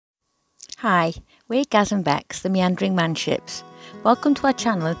Hi, we're Gaz and Bex, the Meandering Manships. Welcome to our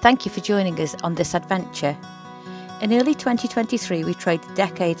channel and thank you for joining us on this adventure. In early 2023 we traded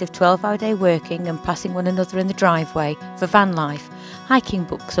decades of 12-hour day working and passing one another in the driveway for van life, hiking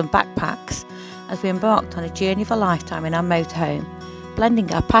books and backpacks as we embarked on a journey of a lifetime in our motorhome,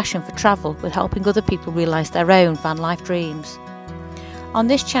 blending our passion for travel with helping other people realise their own van life dreams. On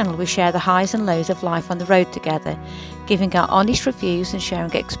this channel we share the highs and lows of life on the road together, giving our honest reviews and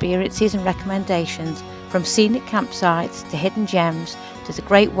sharing experiences and recommendations from scenic campsites to hidden gems to the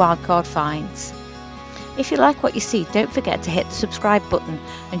great wildcard finds. If you like what you see, don't forget to hit the subscribe button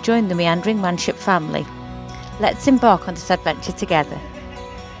and join the Meandering Manship family. Let's embark on this adventure together.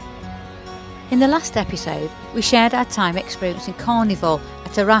 In the last episode, we shared our time experiencing Carnival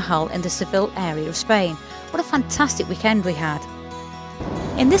at Arrajal in the Seville area of Spain. What a fantastic weekend we had!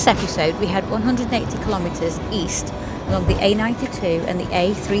 In this episode we had 180 kilometres east along the A92 and the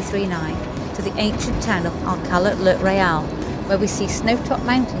A339 to the ancient town of Alcalá la Real, where we see snow-topped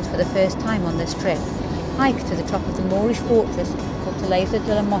mountains for the first time on this trip, hike to the top of the Moorish fortress Fortaleza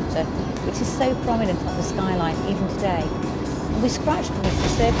de la Mota, which is so prominent on the skyline even today, and we scratched beneath the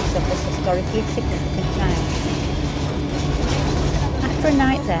surface of this historically significant town. After a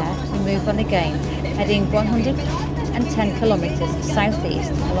night there, we move on again, heading 110 kilometres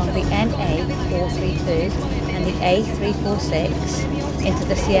southeast along the NA432 and the A346 into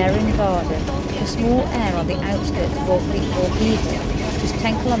the Sierra Nevada, a small area on the outskirts of Oviedo, just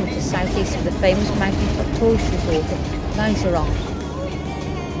 10 kilometres southeast of the famous mountaintop tourist resort of Lanzarote.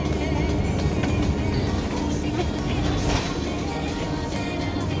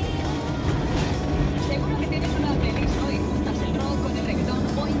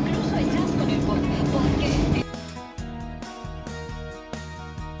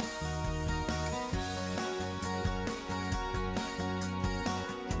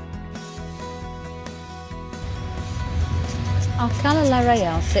 Alcalá la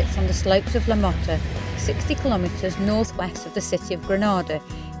Real sits on the slopes of La Mota, 60 kilometres northwest of the city of Granada,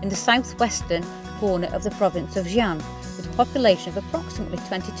 in the southwestern corner of the province of Jaén, with a population of approximately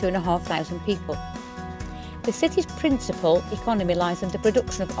 22,500 people. The city's principal economy lies in the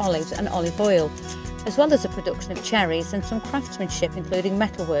production of olives and olive oil, as well as the production of cherries and some craftsmanship including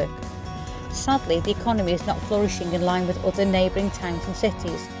metalwork. Sadly, the economy is not flourishing in line with other neighbouring towns and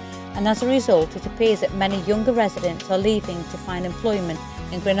cities, and as a result it appears that many younger residents are leaving to find employment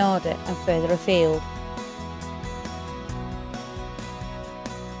in Granada and further afield.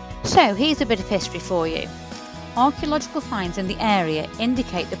 So here's a bit of history for you. Archaeological finds in the area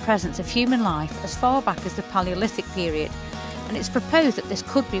indicate the presence of human life as far back as the Paleolithic period, and it's proposed that this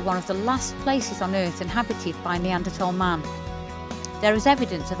could be one of the last places on Earth inhabited by Neanderthal man. There is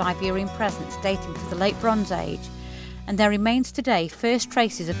evidence of Iberian presence dating to the Late Bronze Age, and there remains today first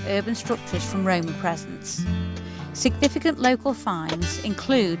traces of urban structures from Roman presence. Significant local finds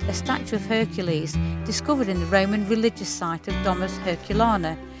include a statue of Hercules discovered in the Roman religious site of Domus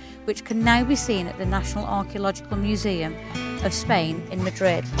Herculana, which can now be seen at the National Archaeological Museum of Spain in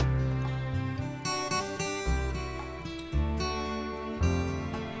Madrid.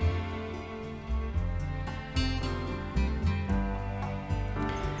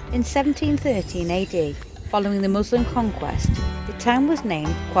 In 1713 AD, following the Muslim conquest, the town was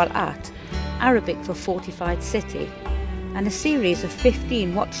named Qalat, Arabic for fortified city, and a series of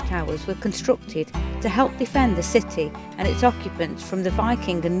 15 watchtowers were constructed to help defend the city and its occupants from the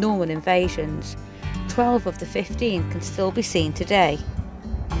Viking and Norman invasions. 12 of the 15 can still be seen today.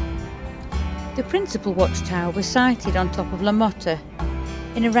 The principal watchtower was sited on top of La Mota.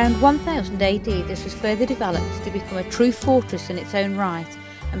 In around 1000 AD this was further developed to become a true fortress in its own right,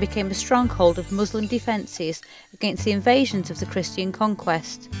 and became a stronghold of Muslim defences against the invasions of the Christian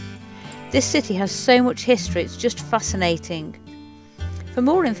conquest. This city has so much history, it's just fascinating. For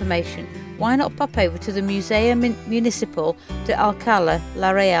more information, why not pop over to the Museo Municipal de Alcalá la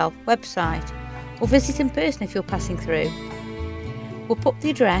Real website, or visit in person if you're passing through. We'll put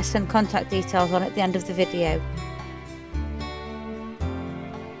the address and contact details on at the end of the video.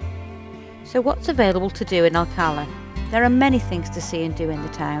 So what's available to do in Alcalá? There are many things to see and do in the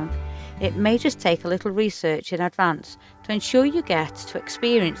town. It may just take a little research in advance to ensure you get to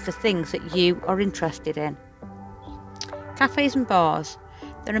experience the things that you are interested in. Cafes and bars.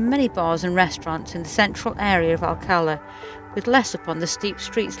 There are many bars and restaurants in the central area of Alcalá, with less up on the steep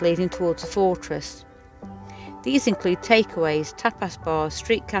streets leading towards the fortress. These include takeaways, tapas bars,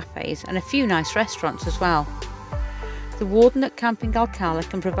 street cafes and a few nice restaurants as well. The warden at Camping Alcalá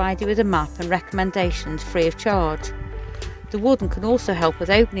can provide you with a map and recommendations free of charge. The warden can also help with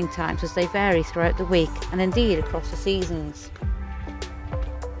opening times as they vary throughout the week and indeed across the seasons.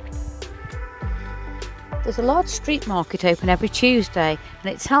 There's a large street market open every Tuesday,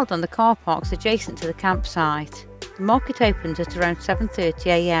 and it's held on the car parks adjacent to the campsite. The market opens at around 7:30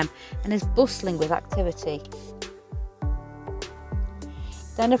 AM and is bustling with activity.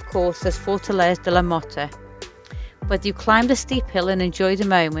 Then of course there's Fortaleza de la Mota. Whether you climb the steep hill and enjoy the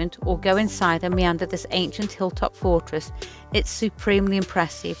moment, or go inside and meander this ancient hilltop fortress, it's supremely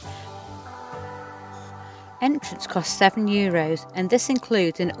impressive. Entrance costs €7, and this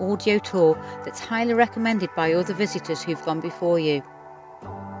includes an audio tour that's highly recommended by other visitors who've gone before you.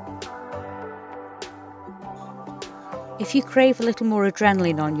 If you crave a little more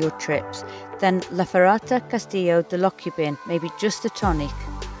adrenaline on your trips, then La Ferrata Castillo de Locubin may be just the tonic,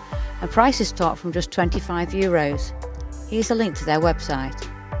 and prices start from just €25. Here's a link to their website.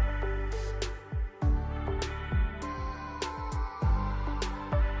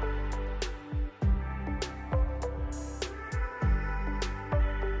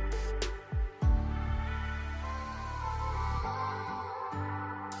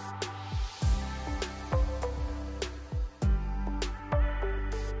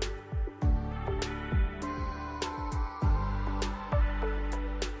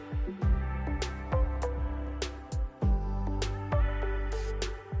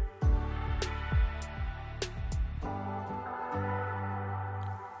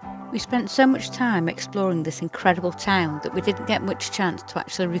 We spent so much time exploring this incredible town that we didn't get much chance to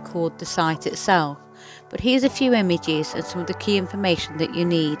actually record the site itself, but here's a few images and some of the key information that you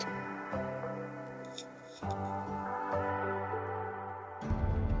need.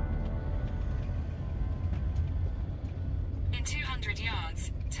 In 200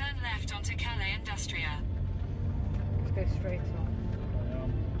 yards, turn left onto Calle Industria. Let's go straight on.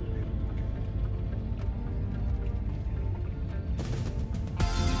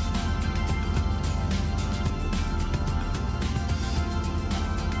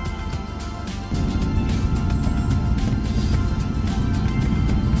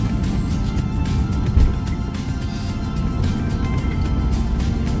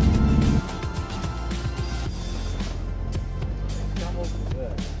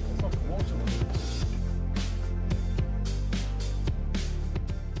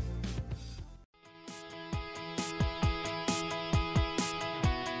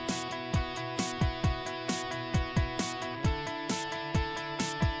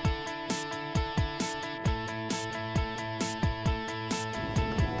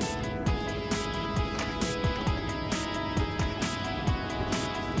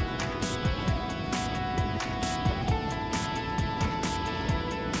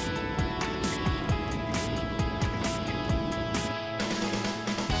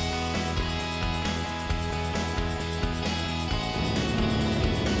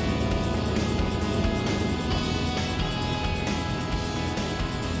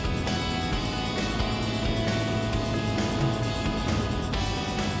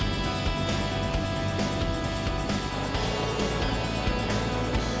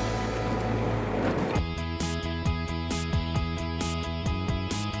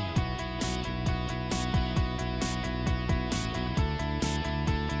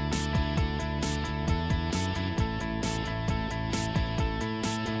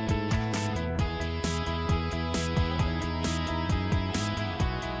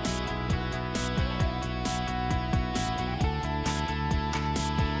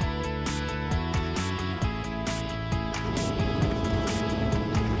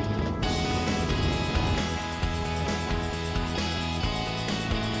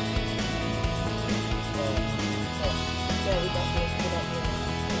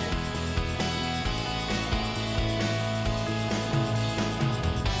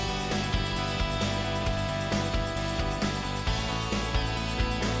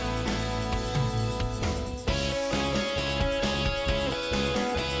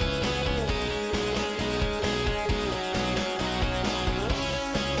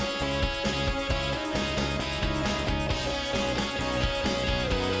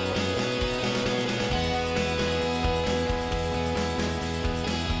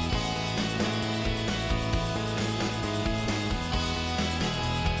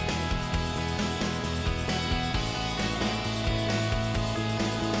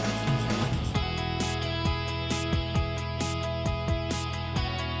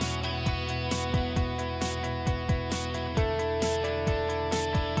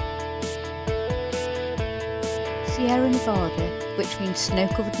 Sierra Nevada, which means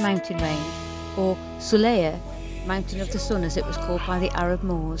snow-covered mountain range, or Zulea, Mountain of the Sun as it was called by the Arab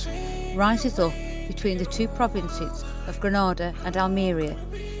Moors, rises up between the two provinces of Granada and Almeria,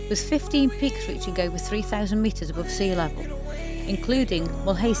 with 15 peaks reaching over 3,000 metres above sea level, including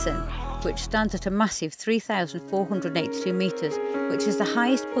Mulhacen, which stands at a massive 3,482 metres, which is the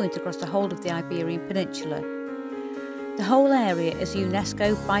highest point across the whole of the Iberian Peninsula. The whole area is a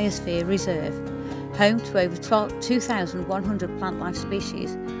UNESCO Biosphere Reserve, home to over 2,100 plant life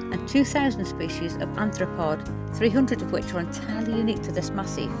species and 2,000 species of arthropod, 300 of which are entirely unique to this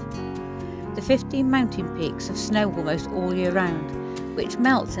massif. The 15 mountain peaks have snow almost all year round, which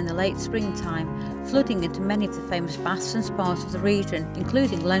melts in the late springtime, flooding into many of the famous baths and spas of the region,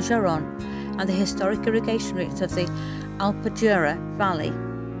 including Langeron and the historic irrigation routes of the Alpajura Valley.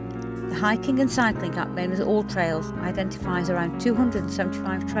 The hiking and cycling app known as All Trails identifies around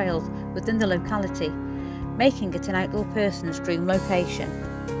 275 trails within the locality, making it an outdoor person's dream location.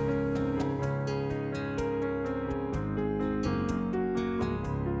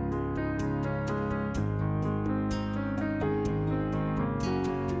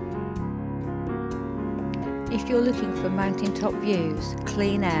 If you're looking for mountaintop views,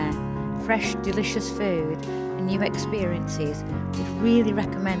 clean air, fresh delicious food and new experiences, we'd really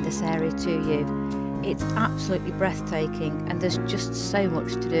recommend this area to you. It's absolutely breathtaking and there's just so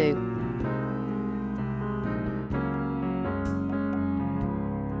much to do.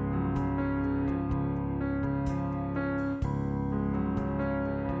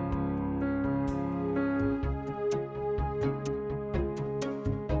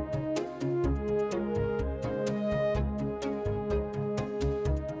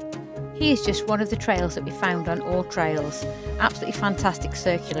 Here's just one of the trails that we found on All Trails. Absolutely fantastic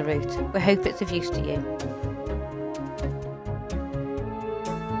circular route. We hope it's of use to you.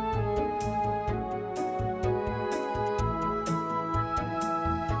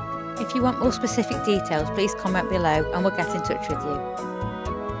 If you want more specific details, please comment below and we'll get in touch with you.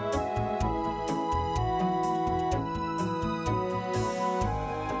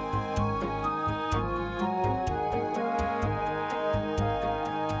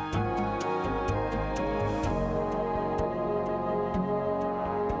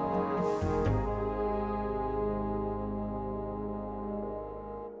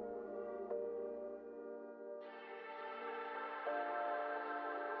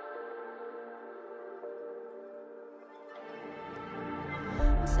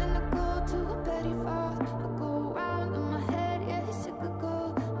 Cynical to a petty fall. I go around in my head, yeah, it's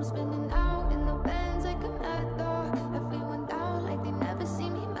cyclical. I'm spinning out in the Benz like a mad dog. Everyone down like they never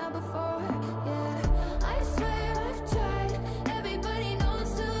seen me mad before. Yeah, I swear I've tried. Everybody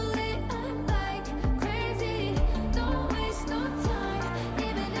knows too late. I'm like crazy. Don't waste no time.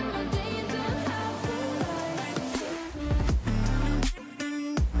 Even in my dreams, I'm half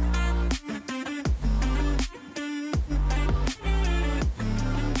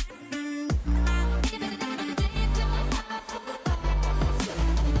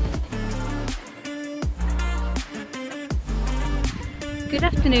Good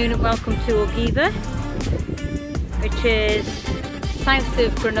afternoon and welcome to Orgiva, which is south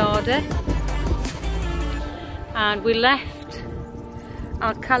of Granada, and we left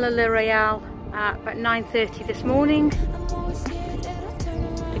Alcalá la Real at about 9:30 this morning.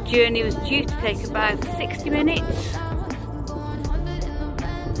 The journey was due to take about 60 minutes,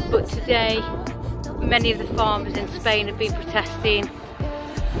 but today many of the farmers in Spain have been protesting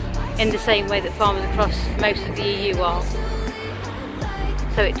in the same way that farmers across most of the EU are.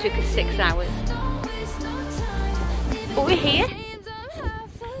 So it took us 6 hours. But we're here.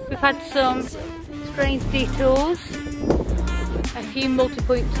 We've had some strange detours, a few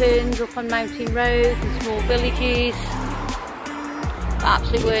multi-point turns up on mountain roads and small villages.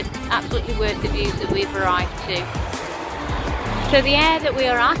 Absolutely worth the views that we've arrived to. So the air that we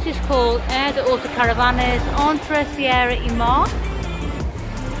are at is called Air de Autocaravanas Entre Sierra y Mar.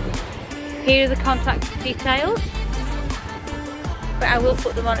 Here are the contact details, but I will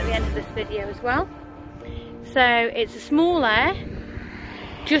put them on at the end of this video as well. So it's a small air,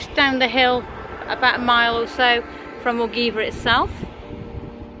 just down the hill, about a mile or so from Orgiva itself.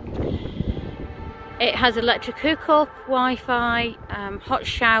 It has electric hookup, Wi-Fi, hot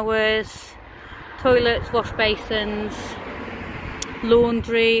showers, toilets, wash basins,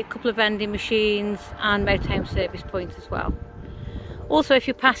 laundry, a couple of vending machines and motorhome service points as well. Also, if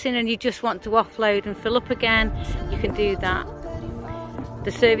you're passing and you just want to offload and fill up again, you can do that.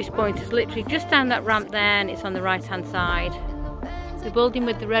 The service point is literally just down that ramp there and it's on the right hand side. The building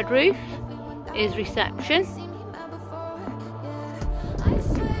with the red roof is reception.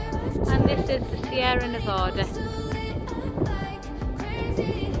 And this is the Sierra Nevada.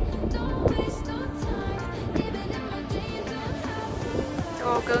 So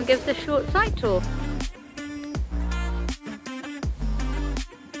I'll go and give us a short site tour.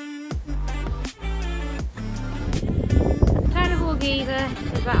 The town of Orgiva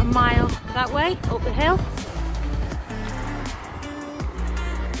about a mile that way, up the hill.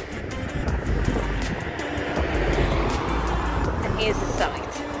 And here's the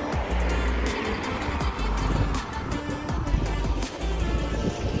site.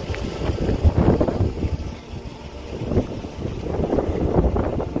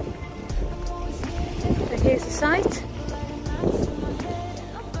 So here's the site.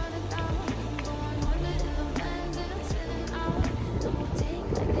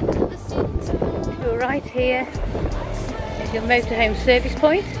 Right here is your motorhome service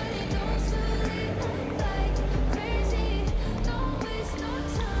point.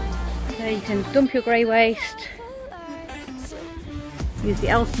 So you can dump your grey waste, use the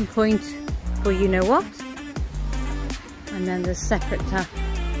Elson point for you know what, and then there's a separate tap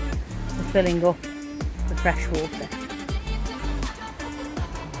for filling up the fresh water.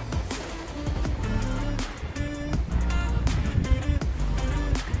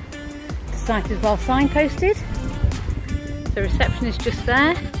 The site is well signposted. The reception is just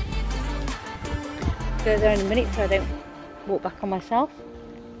there. I'll go there in a minute so I don't walk back on myself.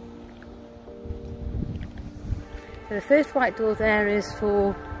 So the first white door there is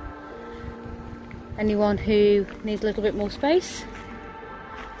for anyone who needs a little bit more space.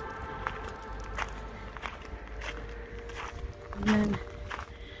 And then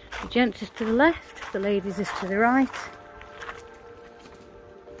the gents is to the left, the ladies is to the right.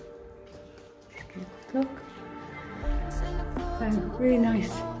 Look, so really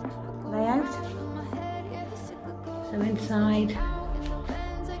nice layout. So inside,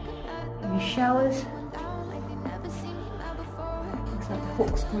 your showers. Looks like the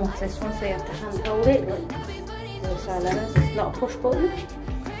hooks come off this one, so you have to hand hold it. Look, it's not a push button. And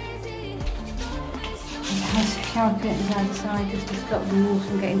it has shower curtains either side just to stop the walls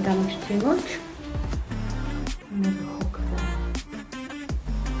from getting damaged too much. And there's a hook there.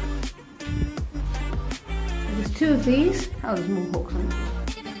 There's two of these. Oh, there's more hooks on it.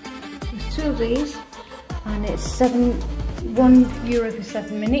 There's two of these, and it's €1 for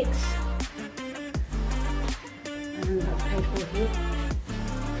 7 minutes. And that's paid for here.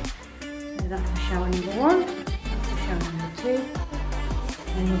 So that's for shower number 1. That's for shower number 2.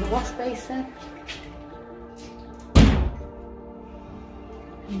 And there's a wash basin.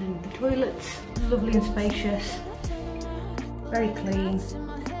 And then the toilets, lovely and spacious, very clean.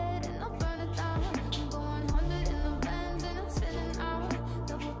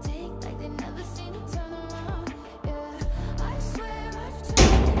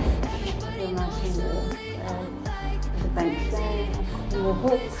 There's a bench there, a couple more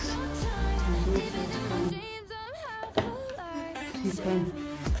hooks, and there's also some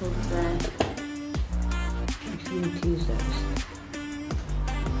hooks there, if you need to use those.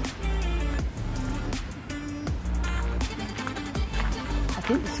 I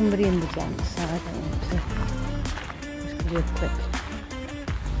think there's somebody in the gents, so I don't want to just give you a quick.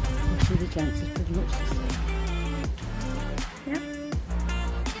 Obviously the gents is pretty much the same. Yeah.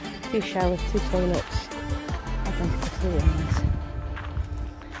 2 showers, 2 toilets, identical to the rooms.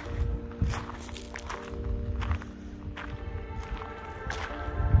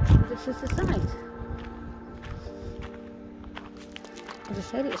 This is the site. As I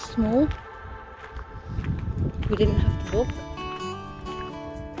said, it's small. We didn't have to book.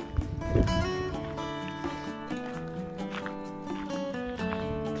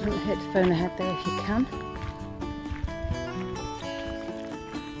 Doesn't hurt to phone ahead there if you can.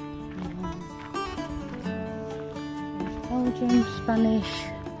 Belgium, Spanish,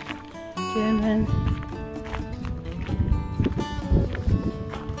 German.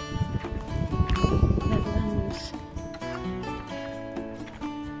 Netherlands.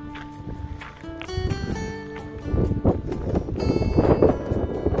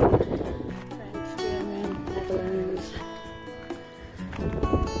 French, German, Netherlands.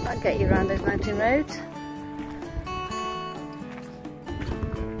 That'll get you around those mountain roads.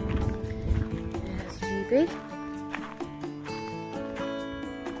 There's GB.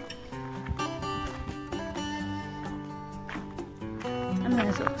 And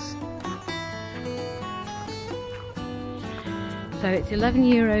there's us. So it's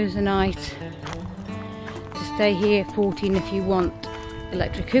 €11 a night to stay here, 14 if you want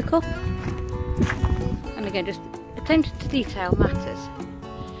electric hookup. And again, just attention to detail matters.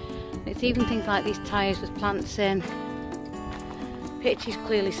 It's even things like these tyres with plants in. Pitch is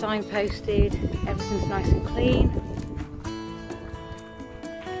clearly signposted, everything's nice and clean.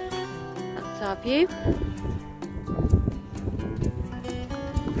 That's our view.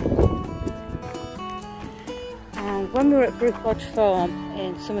 And when we were at Brook Lodge Farm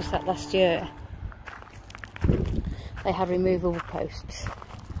in Somerset last year, they had removable posts.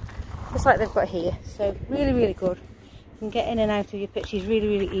 just like they've got here. So really good. You can get in and out of your pitches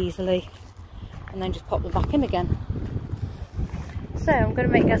really easily, and then just pop them back in again. So I'm going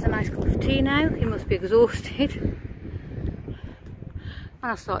to make Gaz a nice cup of tea now. He must be exhausted, and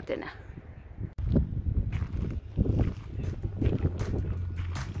I'll start dinner.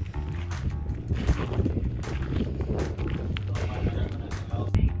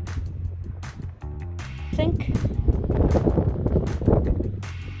 Sink,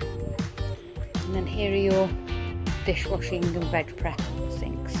 and then here are your dishwashing and bed prep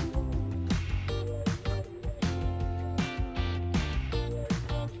sinks.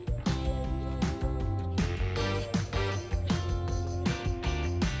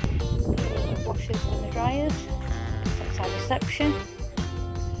 The washers and the dryers. That's our reception.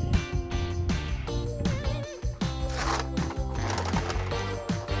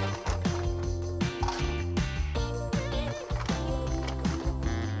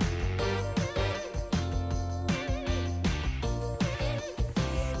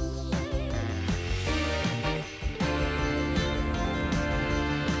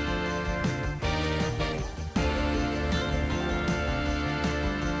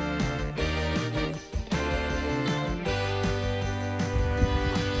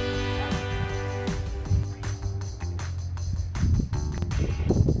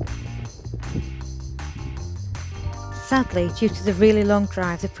 Sadly, due to the really long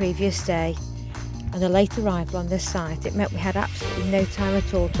drive the previous day and a late arrival on this site, it meant we had absolutely no time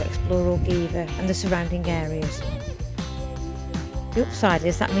at all to explore Orgiva and the surrounding areas. The upside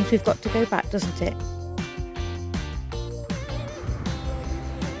is that means we've got to go back, doesn't it?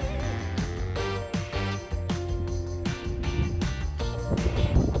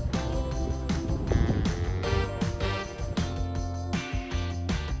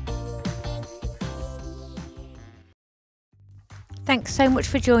 Thanks so much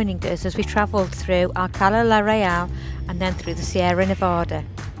for joining us as we travelled through Alcalá la Real and then through the Sierra Nevada.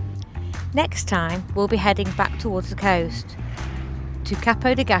 Next time we'll be heading back towards the coast, to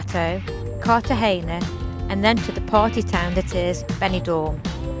Capo de Gato, Cartagena, and then to the party town that is Benidorm.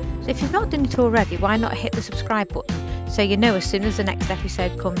 So if you've not done it already, why not hit the subscribe button so you know as soon as the next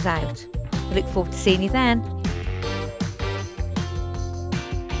episode comes out. We look forward to seeing you then.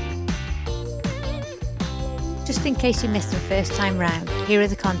 Just in case you missed them first time round, here are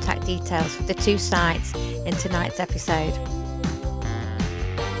the contact details for the two sites in tonight's episode.